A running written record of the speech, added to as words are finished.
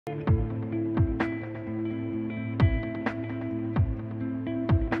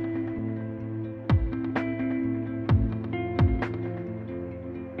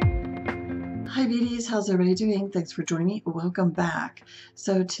Hi beauties, how's everybody doing? Thanks for joining me. Welcome back.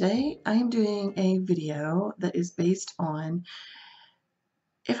 So today I am doing a video that is based on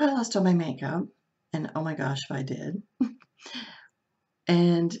if I lost all my makeup, and oh my gosh if I did,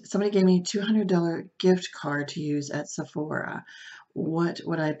 and somebody gave me a $200 gift card to use at Sephora, what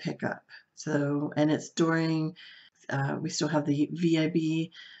would I pick up? So, and it's during, we still have the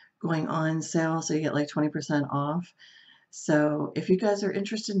VIB going on sale, so you get like 20% off. So if you guys are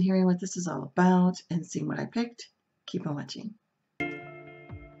interested in hearing what this is all about and seeing what I picked, keep on watching.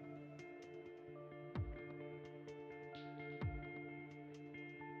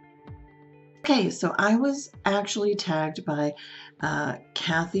 Okay, so I was actually tagged by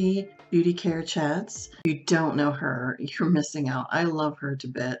Kathy Beauty Care Chats. If you don't know her, you're missing out. I love her to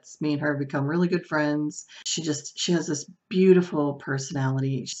bits. Me and her have become really good friends. She has this beautiful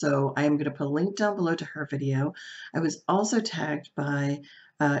personality. So I am going to put a link down below to her video. I was also tagged by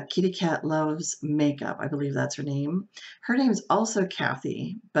Kitty Cat Loves Makeup. I believe that's her name. Her name is also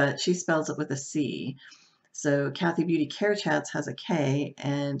Kathy, but she spells it with a C. So Kathy Beauty Care Chats has a K,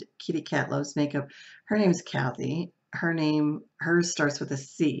 and Kitty Cat Loves Makeup, her name is Kathy. Hers starts with a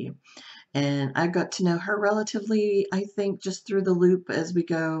C. And I got to know her relatively, I think, just through the loop as we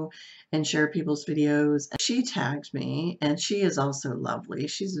go and share people's videos. She tagged me, and she is also lovely.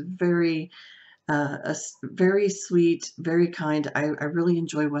 She's very sweet, very kind. I really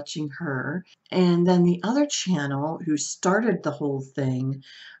enjoy watching her. And then the other channel who started the whole thing,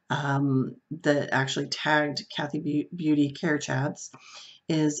 that actually tagged Kathy Beauty Care Chats,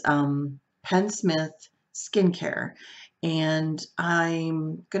 is Penn Smith Skincare. And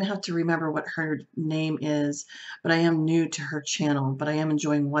I'm going to have to remember what her name is, but I am new to her channel, but I am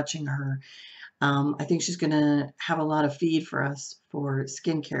enjoying watching her. I think she's going to have a lot of feed for us for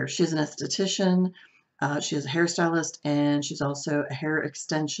skincare. She's an esthetician, she is a hairstylist, and she's also a hair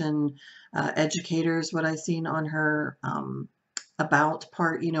extension educator is what I've seen on her about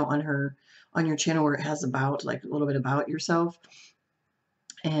part, you know, on your channel where it has about, like a little bit about yourself.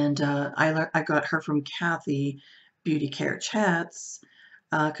 And I got her from Kathy Beauty Care Chats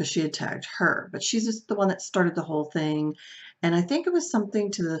because she had tagged her, but she's just the one that started the whole thing. And I think it was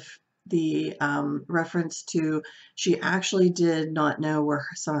something to the reference to, she actually did not know where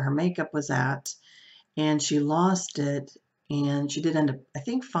some of her makeup was at, and she lost it, and she did end up, I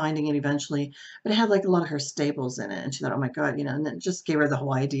think, finding it eventually, but it had like a lot of her staples in it, and she thought, oh my god, you know, and it just gave her the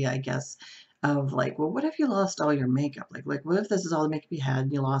whole idea, I guess, of like, well, what if you lost all your makeup? Like what if this is all the makeup you had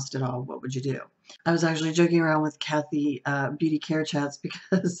and you lost it all? What would you do? I was actually joking around with Kathy Beauty Care Chats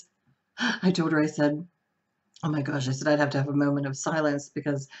because I told her, I said, oh my gosh, I said I'd have to have a moment of silence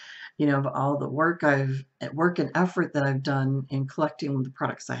because, you know, of all the work and effort that I've done in collecting the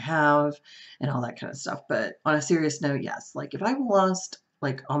products I have and all that kind of stuff. But on a serious note, yes, like if I lost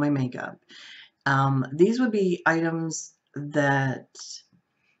like all my makeup, these would be items that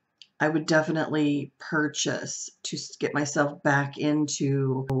I would definitely purchase to get myself back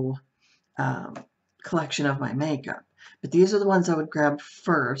into collection of my makeup. But these are the ones I would grab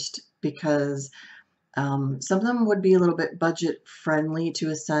first because some of them would be a little bit budget friendly to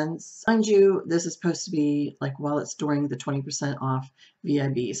a sense. Mind you, this is supposed to be like while it's during the 20% off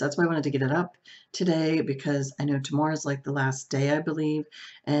VIB. So that's why I wanted to get it up today, because I know tomorrow's like the last day, I believe.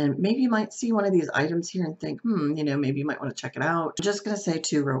 And maybe you might see one of these items here and think, you know, maybe you might want to check it out. I'm just going to say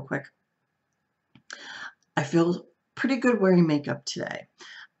too, real quick, I feel pretty good wearing makeup today.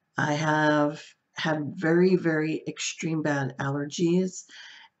 I have had very, very extreme bad allergies,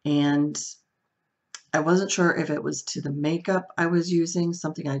 and I wasn't sure if it was to the makeup I was using,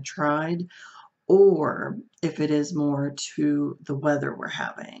 something I tried, or if it is more to the weather we're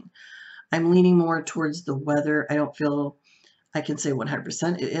having. I'm leaning more towards the weather. I don't feel I can say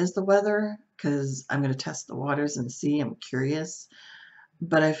 100% it is the weather because I'm going to test the waters and see. I'm curious.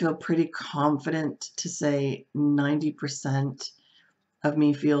 But I feel pretty confident to say 90% of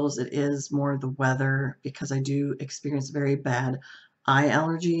me feels it is more the weather, because I do experience very bad eye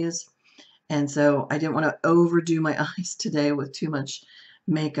allergies. And so I didn't want to overdo my eyes today with too much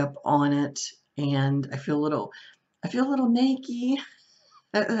makeup on it. And I feel a little naked,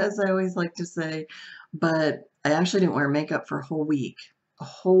 as I always like to say. But I actually didn't wear makeup for a whole week. A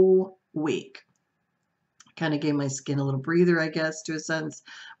whole week. Kind of gave my skin a little breather, I guess, to a sense.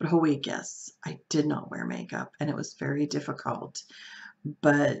 But a whole week, yes, I did not wear makeup. And it was very difficult.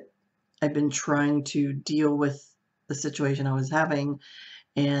 But I've been trying to deal with the situation I was having.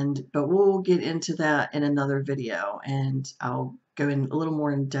 But we'll get into that in another video, and I'll go in a little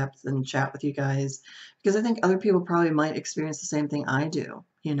more in depth and chat with you guys, because I think other people probably might experience the same thing I do,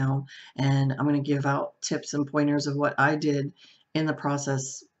 you know, and I'm going to give out tips and pointers of what I did in the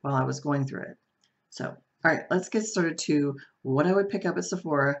process while I was going through it. So, all right, let's get started to what I would pick up at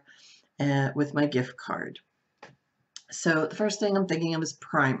Sephora with my gift card. So the first thing I'm thinking of is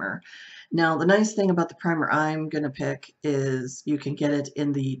primer. Now, the nice thing about the primer I'm going to pick is you can get it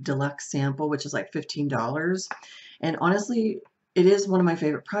in the deluxe sample, which is like $15. And honestly, it is one of my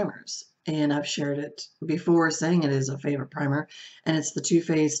favorite primers. And I've shared it before saying it is a favorite primer. And it's the Too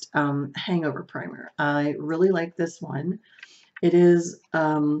Faced Hangover Primer. I really like this one. It is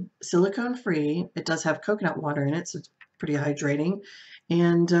silicone free. It does have coconut water in it, so it's pretty hydrating.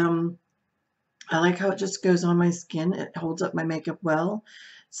 And I like how it just goes on my skin. It holds up my makeup well.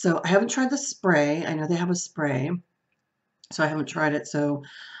 So I haven't tried the spray. I know they have a spray, so I haven't tried it. So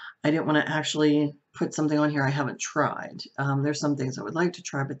I didn't want to actually put something on here I haven't tried. There's some things I would like to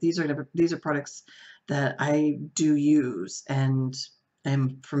try, but these are products that I do use and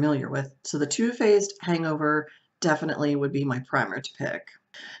am familiar with. So the Too Faced Hangover definitely would be my primer to pick.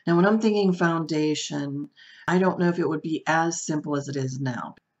 Now, when I'm thinking foundation, I don't know if it would be as simple as it is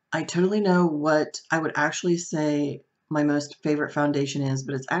now. I totally know what I would actually say my most favorite foundation is,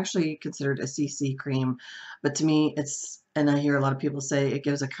 but it's actually considered a CC cream. But to me, and I hear a lot of people say it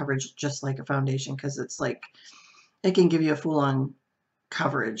gives a coverage just like a foundation because it's like, it can give you a full-on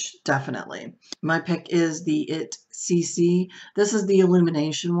coverage, definitely. My pick is the IT CC. This is the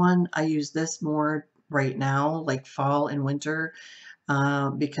illumination one. I use this more right now, like fall and winter,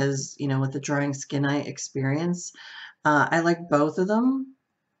 because, you know, with the drying skin I experience. I like both of them.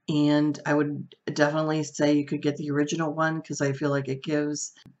 And I would definitely say you could get the original one because I feel like it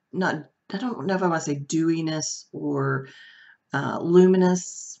gives I don't know if I want to say dewiness or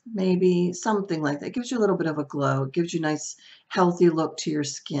luminous, maybe something like that. It gives you a little bit of a glow. It gives you a nice, healthy look to your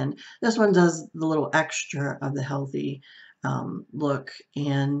skin. This one does the little extra of the healthy look.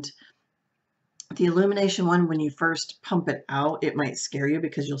 And the illumination one, when you first pump it out, it might scare you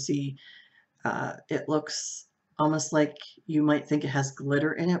because you'll see it looks almost like you might think it has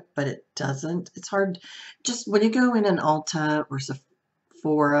glitter in it, but it doesn't. It's hard. Just when you go in an Ulta or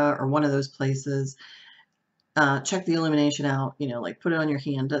Sephora or one of those places, check the illumination out, you know, like put it on your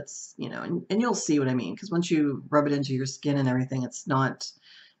hand. That's, you know, and you'll see what I mean. Because once you rub it into your skin and everything, it's not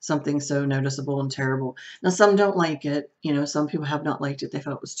something so noticeable and terrible. Now, some don't like it. You know, some people have not liked it. They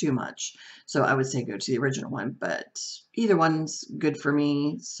thought it was too much. So I would say go to the original one, but either one's good for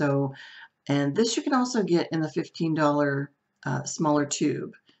me. So, and this you can also get in the $15 smaller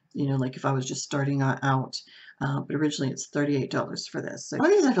tube, you know, like if I was just starting out. But originally it's $38 for this. So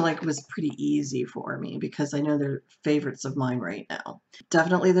one of these I feel like was pretty easy for me because I know they're favorites of mine right now.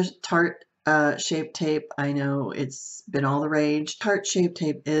 Definitely the Tarte Shape Tape. I know it's been all the rage. Tarte Shape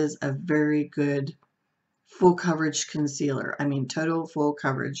Tape is a very good full coverage concealer. I mean, total full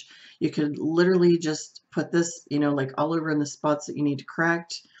coverage. You could literally just put this, you know, like all over in the spots that you need to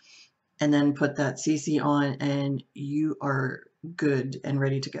correct, and then put that CC on and you are good and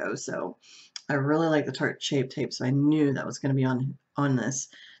ready to go. So I really like the Tarte Shape Tape, so I knew that was going to be on this.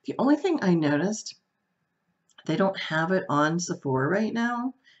 The only thing I noticed, they don't have it on Sephora right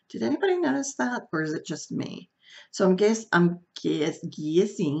now. Did anybody notice that, or is it just me? So I'm guessing,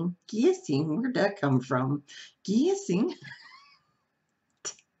 where'd that come from? Guessing.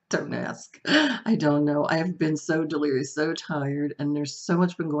 Don't ask. I don't know. I have been so delirious, so tired, and there's so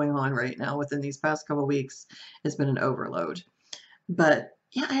much been going on right now within these past couple weeks. It's been an overload. But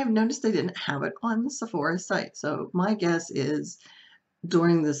yeah, I have noticed they didn't have it on the Sephora site. So my guess is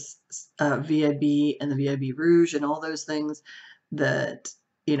during this VIB and the VIB Rouge and all those things that,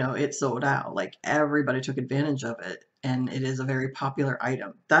 you know, it sold out. Like everybody took advantage of it, and it is a very popular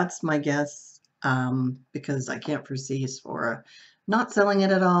item. That's my guess, because I can't foresee Sephora not selling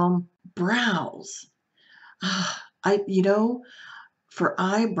it at all. Brows. You know, for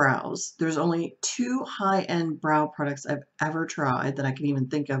eyebrows, there's only 2 high-end brow products I've ever tried that I can even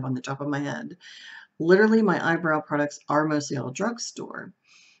think of on the top of my head. Literally, my eyebrow products are mostly all drugstore.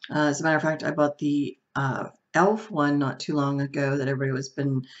 As a matter of fact, I bought the e.l.f. one not too long ago that everybody has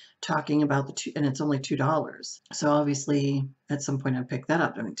been talking about, and it's only $2. So obviously, at some point, I'd pick that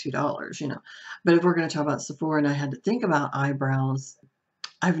up. I mean, $2, you know. But if we're going to talk about Sephora and I had to think about eyebrows,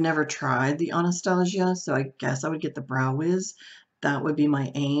 I've never tried the Anastasia, so I guess I would get the Brow Wiz. That would be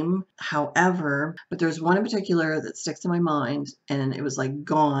my aim. However, but there's one in particular that sticks in my mind, and it was like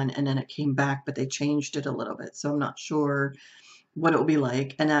gone, and then it came back, but they changed it a little bit, so I'm not sure what it will be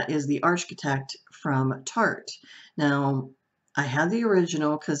like, and that is the Architect from Tarte. Now, I had the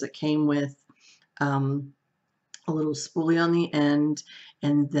original because it came with a little spoolie on the end,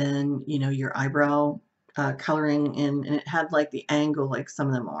 and then, you know, your eyebrow coloring in, and it had like the angle, like some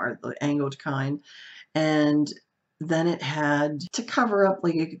of them are, the angled kind. And then it had to cover up,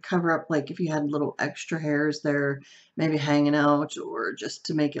 like you could cover up like if you had little extra hairs there maybe hanging out, or just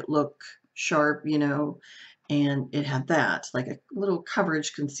to make it look sharp, you know, and it had that like a little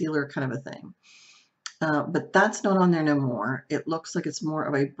coverage concealer kind of a thing. But that's not on there no more. It looks like it's more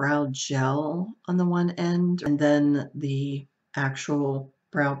of a brow gel on the one end, and then the actual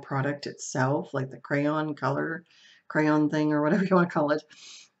brow product itself, like the crayon thing or whatever you want to call it,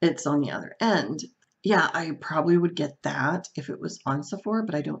 it's on the other end. Yeah, I probably would get that if it was on Sephora,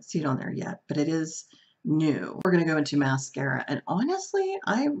 but I don't see it on there yet. But it is new. We're going to go into mascara, and honestly,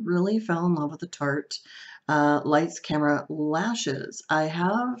 I really fell in love with the Tarte Lights Camera Lashes. I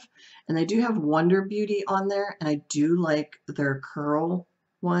have, and they do have Wonder Beauty on there, and I do like their curl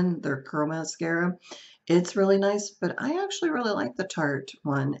one, their curl mascara. It's really nice, but I actually really like the Tarte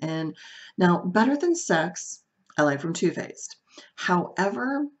one. And now, Better Than Sex, I like from Too Faced.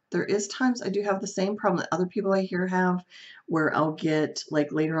 However, there is times I do have the same problem that other people I hear have, where I'll get,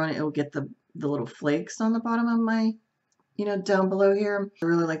 like later on, it'll get the little flakes on the bottom of my, you know, down below here. I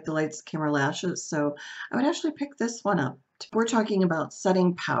really like the Lights Camera Lashes, so I would actually pick this one up. We're talking about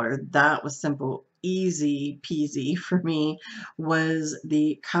setting powder. That was simple, easy peasy for me, was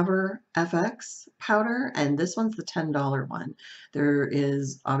the Cover FX powder, and this one's the $10 one. There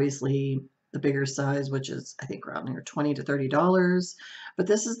is obviously the bigger size, which is I think around near $20 to $30, but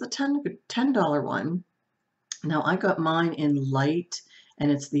this is the $10 one. Now I got mine in light,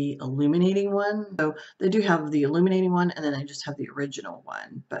 and it's the illuminating one. So they do have the illuminating one, and then I just have the original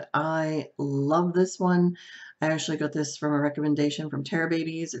one. But I love this one. I actually got this from a recommendation from Tara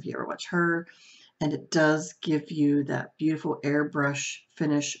Babies, if you ever watch her. And it does give you that beautiful airbrush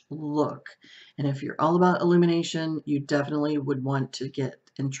finish look. And if you're all about illumination, you definitely would want to get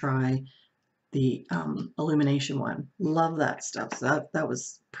and try the illumination one. Love that stuff. So that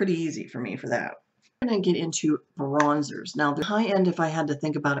was pretty easy for me for that. I'm going to get into bronzers. Now, the high end, if I had to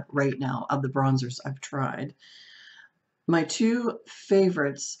think about it right now, of the bronzers I've tried, my two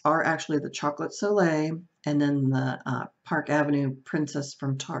favorites are actually the Chocolate Soleil and then the Park Avenue Princess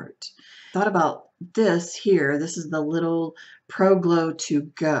from Tarte. Thought about this here. This is the little Pro Glow To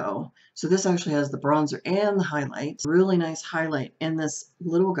Go. So this actually has the bronzer and the highlight. Really nice highlight in this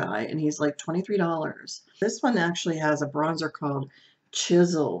little guy, and he's like $23. This one actually has a bronzer called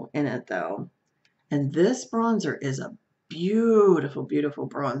Chisel in it though. And this bronzer is a beautiful, beautiful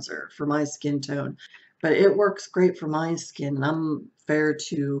bronzer for my skin tone, but it works great for my skin, and I'm fair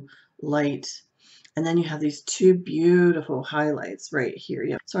to light. And then you have these two beautiful highlights right here.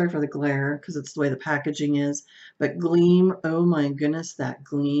 Yeah, sorry for the glare because it's the way the packaging is, but Gleam, oh my goodness, that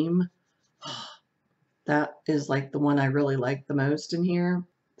Gleam, that is like the one I really like the most in here.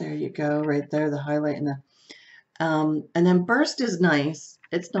 There you go, right there, the highlight and the and then Burst is nice.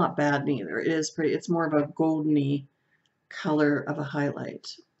 It's not bad neither. It is pretty. It's more of a goldeny color of a highlight.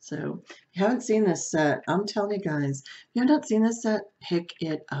 So if you haven't seen this set, I'm telling you guys, if you have not seen this set, pick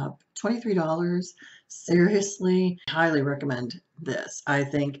it up. $23. Seriously, highly recommend this. I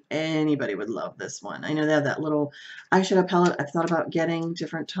think anybody would love this one. I know they have that little eyeshadow palette I've thought about getting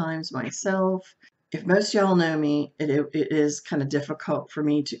different times myself. If most y'all know me, it is kind of difficult for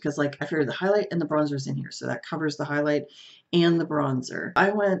me to, because like I figure the highlight and the bronzer is in here, so that covers the highlight and the bronzer.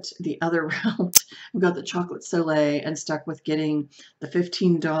 I went the other route and got the Chocolate Soleil and stuck with getting the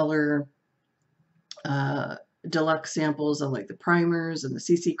 $15 deluxe samples of like the primers and the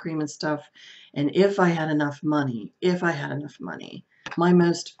CC cream and stuff. And if I had enough money, my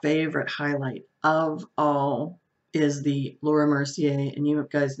most favorite highlight of all is the Laura Mercier, and you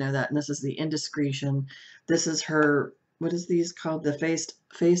guys know that, and this is the Indiscretion. This is her, what is these called? The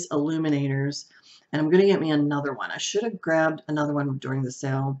face illuminators, and I'm going to get me another one. I should have grabbed another one during the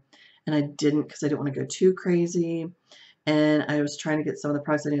sale, and I didn't because I didn't want to go too crazy, and I was trying to get some of the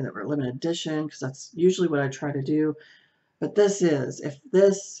products I knew that were limited edition because that's usually what I try to do. But this is, if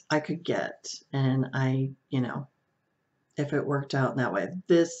this I could get, and I, you know, if it worked out in that way,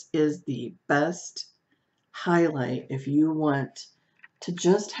 this is the best highlight if you want to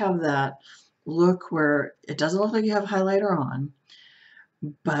just have that look where it doesn't look like you have highlighter on,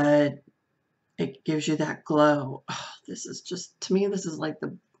 but it gives you that glow. Oh, this is just, to me, this is like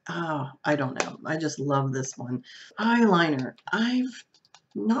the, oh, I don't know. I just love this one. Eyeliner. I've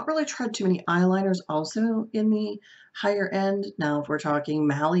not really tried too many eyeliners also in the higher end. Now, if we're talking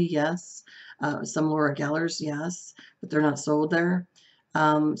Mally, yes. Some Laura Gellers, yes, but they're not sold there.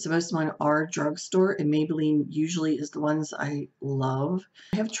 So most of mine are drugstore, and Maybelline usually is the ones I love.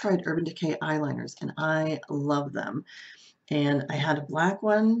 I have tried Urban Decay eyeliners, and I love them. And I had a black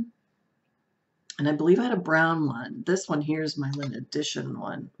one, And I believe I had a brown one. This one here is my limited edition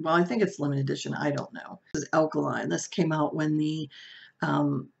one. Well, I think it's limited edition. I don't know. This is Alkaline. This came out when the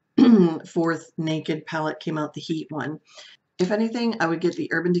um, fourth Naked palette came out, the Heat one. If anything, I would get the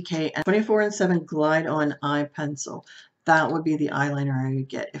Urban Decay and 24-7 Glide On Eye Pencil. That would be the eyeliner I would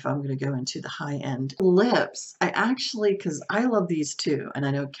get if I'm going to go into the high-end. Lips, I actually, because I love these too, and I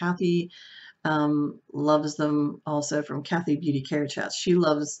know Kathy loves them also from Kathy Beauty Care Chats. She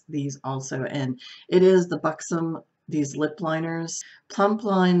loves these also, and it is the Buxom, these lip liners, Plump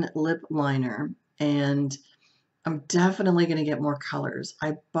Line Lip Liner, and I'm definitely going to get more colors.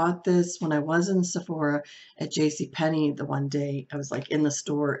 I bought this when I was in Sephora at JCPenney the one day. I was like in the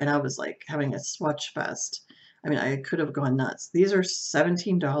store and I was like having a swatch fest. I mean, I could have gone nuts. These are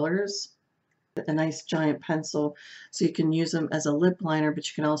 $17. A nice giant pencil, so you can use them as a lip liner, but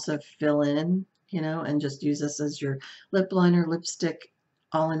you can also fill in, you know, and just use this as your lip liner, lipstick,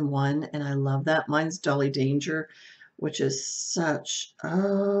 all in one. And I love that. Mine's Dolly Danger, which is such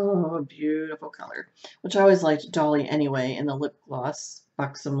a beautiful color, which I always liked Dolly anyway in the lip gloss,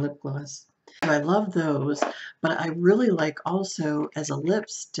 Buxom lip gloss. So I love those, but I really like also as a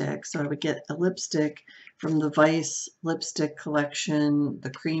lipstick. So I would get a lipstick from the Vice lipstick collection,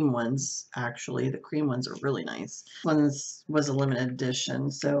 the cream ones, actually. The cream ones are really nice. This one was a limited edition,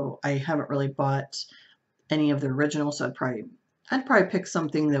 so I haven't really bought any of the original, so I'd probably pick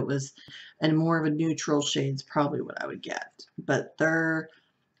something that was in more of a neutral shades, probably what I would get. But their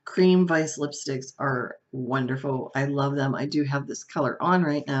cream Vice lipsticks are wonderful. I love them. I do have this color on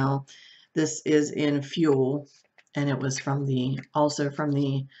right now. This is in Fuel, and it was from also from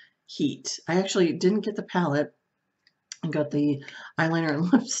the Heat. I actually didn't get the palette. I got the eyeliner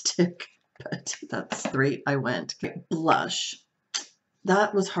and lipstick, but that's the rate I went. Okay, blush.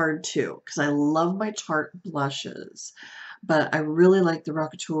 That was hard too, because I love my Tarte blushes, but I really like the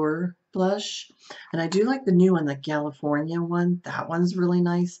Rockateur blush, and I do like the new one, the California one. That one's really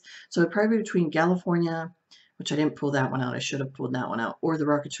nice. So it'd probably be between California, which I didn't pull that one out. I should have pulled that one out, or the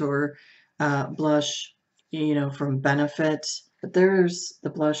Rockateur blush, you know, from Benefit. But there's the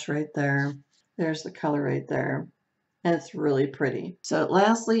blush right there. There's the color right there. And it's really pretty. So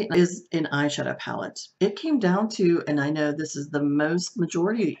lastly is an eyeshadow palette. It came down to, and I know this is the most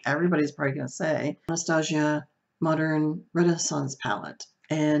majority, everybody's probably going to say, Anastasia Modern Renaissance palette.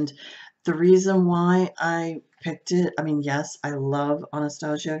 And the reason why I picked it, I mean, yes, I love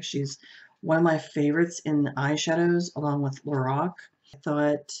Anastasia. She's one of my favorites in eyeshadows along with Lorac. I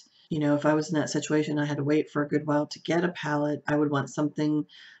thought, you know, if I was in that situation, I had to wait for a good while to get a palette, I would want something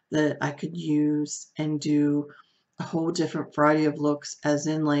that I could use and do a whole different variety of looks, as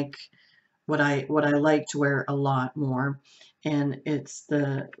in like what I like to wear a lot more. And it's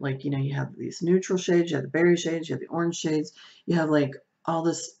the, like, you know, you have these neutral shades, you have the berry shades, you have the orange shades, you have like all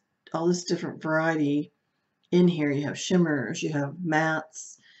this different variety in here. You have shimmers, you have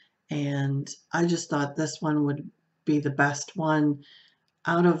mattes, and I just thought this one would be the best one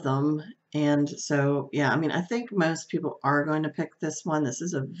out of them. And so, yeah, I mean, I think most people are going to pick this one. This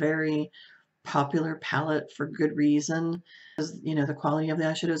is a very popular palette for good reason, because, you know, the quality of the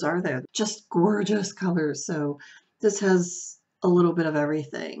eyeshadows are there. Just gorgeous colors. So this has a little bit of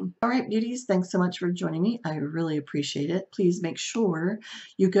everything. All right, beauties, thanks so much for joining me. I really appreciate it. Please make sure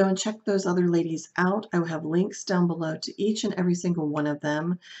you go and check those other ladies out. I will have links down below to each and every single one of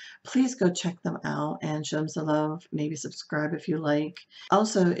them. Please go check them out and show them some love. Maybe subscribe if you like.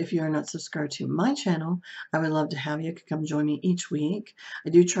 Also, if you are not subscribed to my channel, I would love to have you come join me each week. I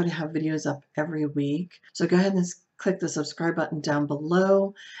do try to have videos up every week. So go ahead and click the subscribe button down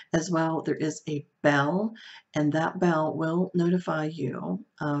below. As well, there is a bell, and that bell will notify you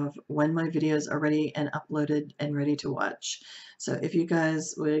of when my videos are ready and uploaded and ready to watch. So if you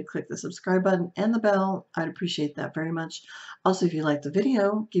guys would click the subscribe button and the bell, I'd appreciate that very much. Also, if you like the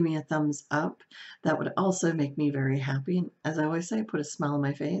video, give me a thumbs up. That would also make me very happy. And as I always say, put a smile on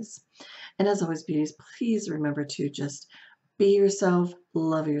my face. And as always, beauties, please remember to just be yourself,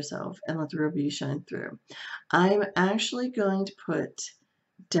 love yourself, and let the real beauty shine through. I'm actually going to put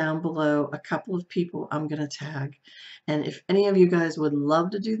down below a couple of people I'm going to tag. And if any of you guys would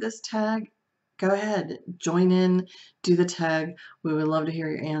love to do this tag, go ahead, join in, do the tag. We would love to hear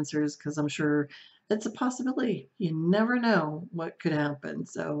your answers, because I'm sure it's a possibility. You never know what could happen.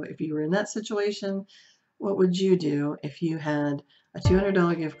 So if you were in that situation, what would you do if you had a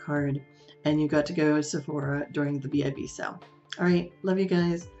 $200 gift card and you got to go to Sephora during the BIB sale? All right, love you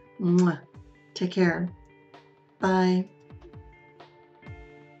guys. Mwah. Take care. Bye.